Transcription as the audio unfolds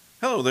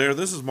Hello there,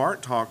 this is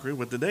Mark Tonkery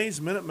with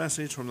today's Minute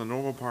Message from the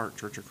Norval Park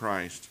Church of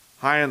Christ.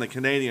 High in the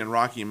Canadian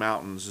Rocky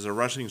Mountains is a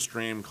rushing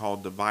stream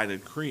called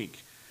Divided Creek.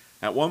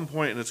 At one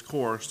point in its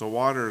course, the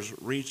waters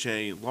reach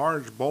a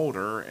large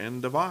boulder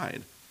and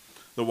divide.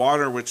 The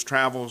water which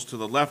travels to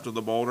the left of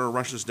the boulder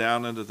rushes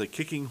down into the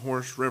Kicking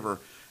Horse River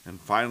and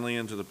finally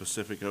into the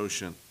Pacific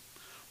Ocean.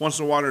 Once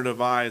the water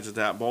divides at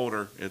that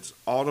boulder, its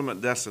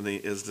ultimate destiny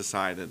is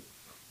decided.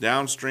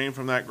 Downstream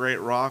from that great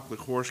rock, the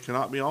course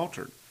cannot be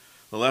altered.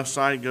 The left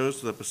side goes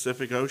to the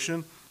Pacific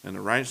Ocean, and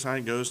the right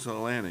side goes to the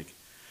Atlantic.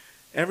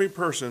 Every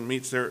person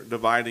meets their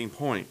dividing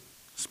point.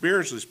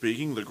 Spiritually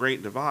speaking, the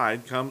great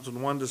divide comes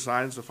when one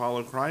decides to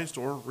follow Christ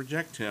or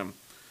reject him.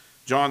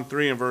 John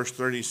 3 and verse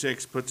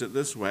 36 puts it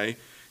this way: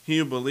 "He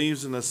who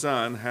believes in the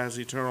Son has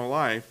eternal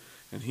life,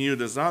 and he who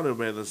does not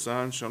obey the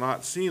Son shall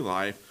not see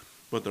life,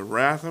 but the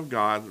wrath of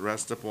God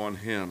rests upon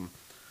him."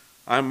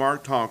 I'm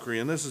Mark Tonkery,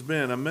 and this has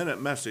been a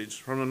Minute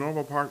Message from the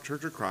Norval Park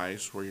Church of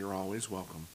Christ, where you're always welcome.